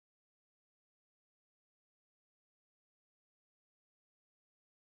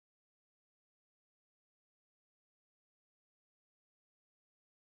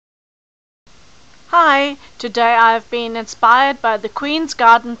Hi, today I've been inspired by the Queen's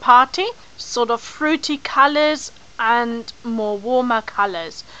Garden Party, sort of fruity colours and more warmer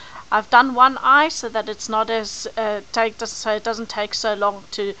colours. I've done one eye so that it's not as so it doesn't take so long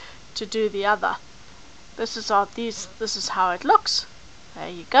to do the other. This is how it looks. There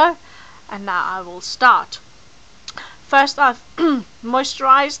you go. And now I will start. First I've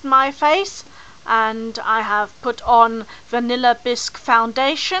moisturized my face and I have put on Vanilla Bisque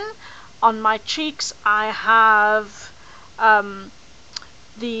foundation. On my cheeks I have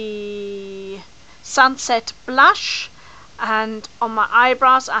the Sunset blush, and on my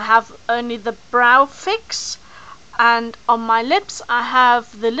eyebrows I have only the Brow Fix, and on my lips I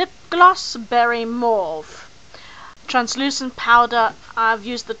have the lip gloss Berry Mauve. Translucent powder, I've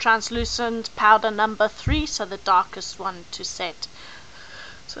used the translucent powder number 3, so the darkest one to set.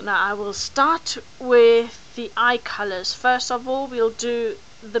 So now I will start with the eye colors. First of all, we'll do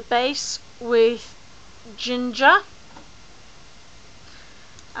the base with ginger,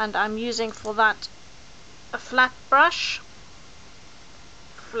 and I'm using for that a flat brush,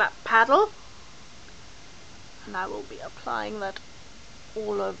 flat paddle, and I will be applying that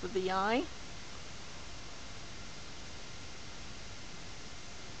all over the eye.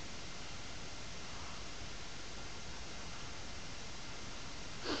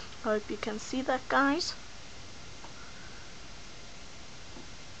 Hope you can see that, guys.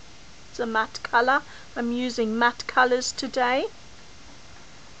 It's a matte color. I'm using matte colors today.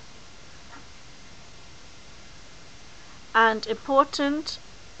 And important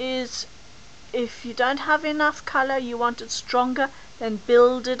is, if you don't have enough color, you want it stronger, then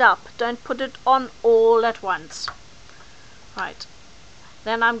build it up. Don't put it on all at once. Right.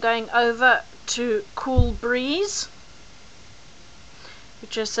 Then I'm going over to Cool Breeze,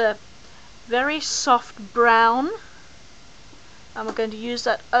 which is a very soft brown. I'm going to use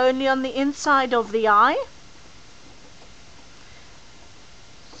that only on the inside of the eye,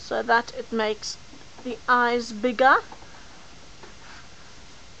 so that it makes the eyes bigger.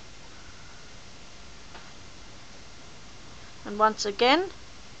 And once again,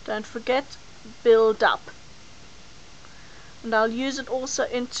 don't forget, build up. And I'll use it also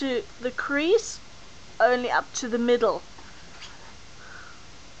into the crease, only up to the middle.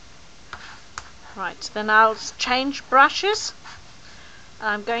 Right, then I'll change brushes.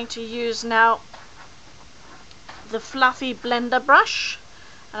 I'm going to use now the fluffy blender brush,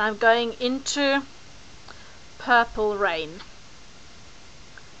 and I'm going into Purple Rain.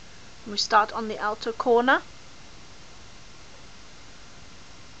 We start on the outer corner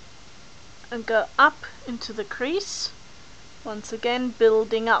and go up into the crease, once again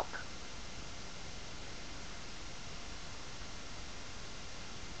building up.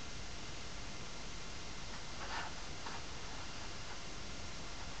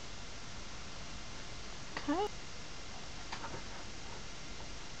 Okay.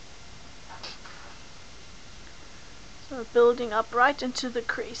 So building up right into the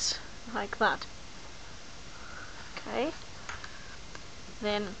crease, like that. Okay.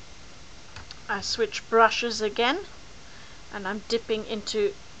 Then I switch brushes again, and I'm dipping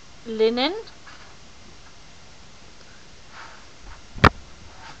into Linen.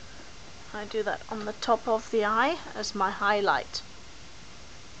 I do that on the top of the eye as my highlight,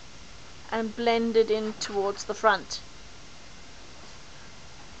 and blend it in towards the front.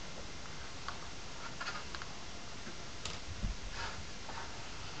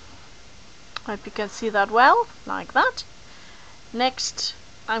 Hope you can see that well, like that. Next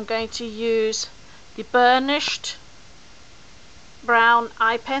I'm going to use the burnished brown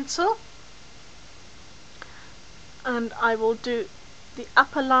eye pencil, and I will do the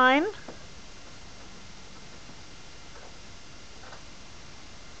upper line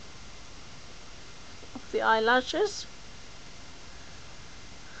of the eyelashes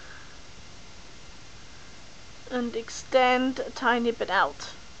and extend a tiny bit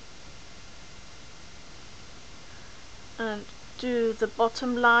out, and do the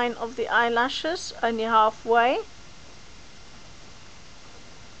bottom line of the eyelashes only halfway.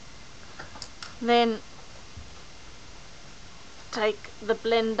 Then take the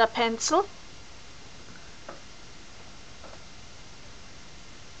blender pencil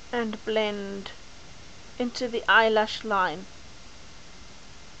and blend into the eyelash line.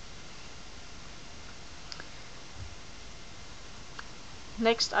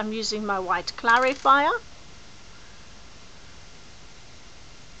 Next I'm using my white clarifier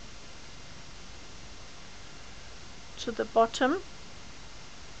to the bottom,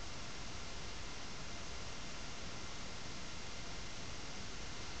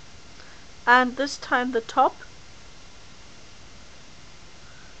 and this time the top,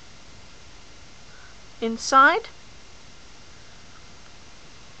 inside.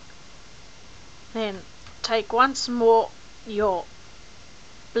 Then take once more your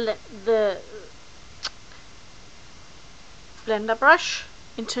the blender brush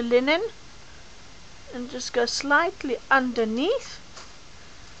into linen and just go slightly underneath.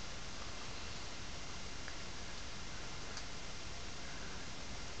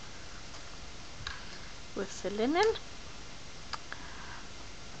 With the linen,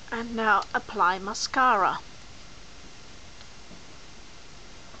 and now apply mascara.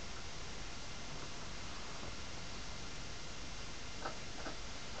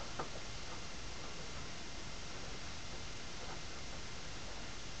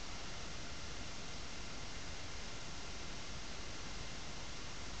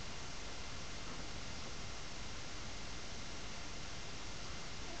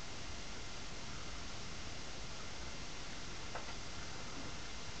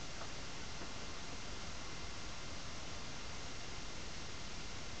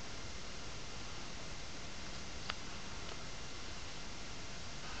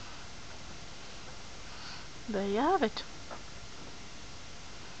 There you have it.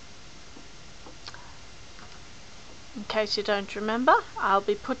 In case you don't remember, I'll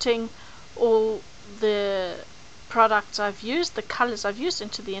be putting all the products I've used, the colours I've used,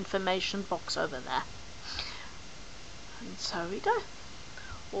 into the information box over there. And so we go.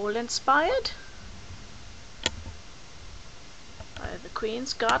 All inspired by the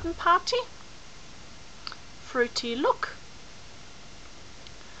Queen's garden party. Fruity look.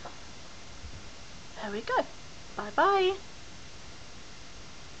 There we go. Bye bye.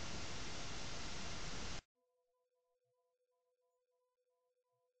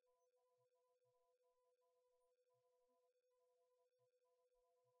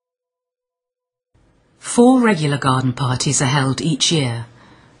 Four regular garden parties are held each year.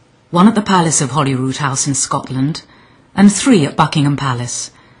 One at the Palace of Holyroodhouse in Scotland and 3 at Buckingham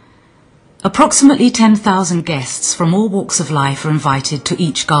Palace. Approximately 10,000 guests from all walks of life are invited to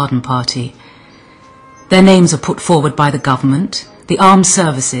each garden party. Their names are put forward by the government, the armed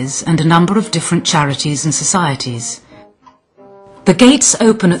services and a number of different charities and societies. The gates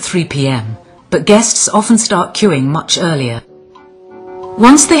open at 3 p.m, but guests often start queuing much earlier.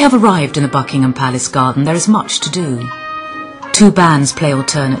 Once they have arrived in the Buckingham Palace garden, there is much to do. 2 bands play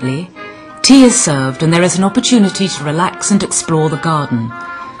alternately, tea is served and there is an opportunity to relax and explore the garden.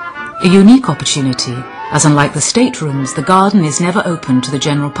 A unique opportunity, as unlike the staterooms, the garden is never open to the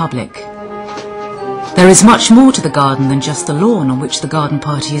general public. There is much more to the garden than just the lawn on which the garden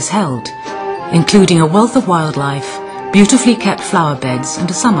party is held, including a wealth of wildlife, beautifully kept flower beds and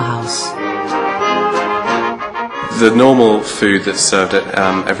a summer house. The normal food that's served at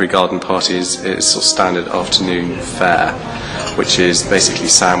every garden party is sort of standard afternoon fare, which is basically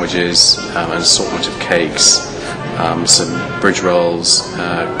sandwiches, an assortment of cakes, some bridge rolls,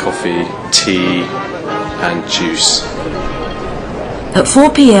 coffee, tea and juice. At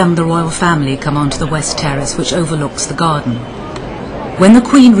 4 p.m. the royal family come onto the west terrace which overlooks the garden. When the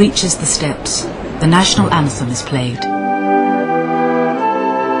Queen reaches the steps, the National Anthem is played.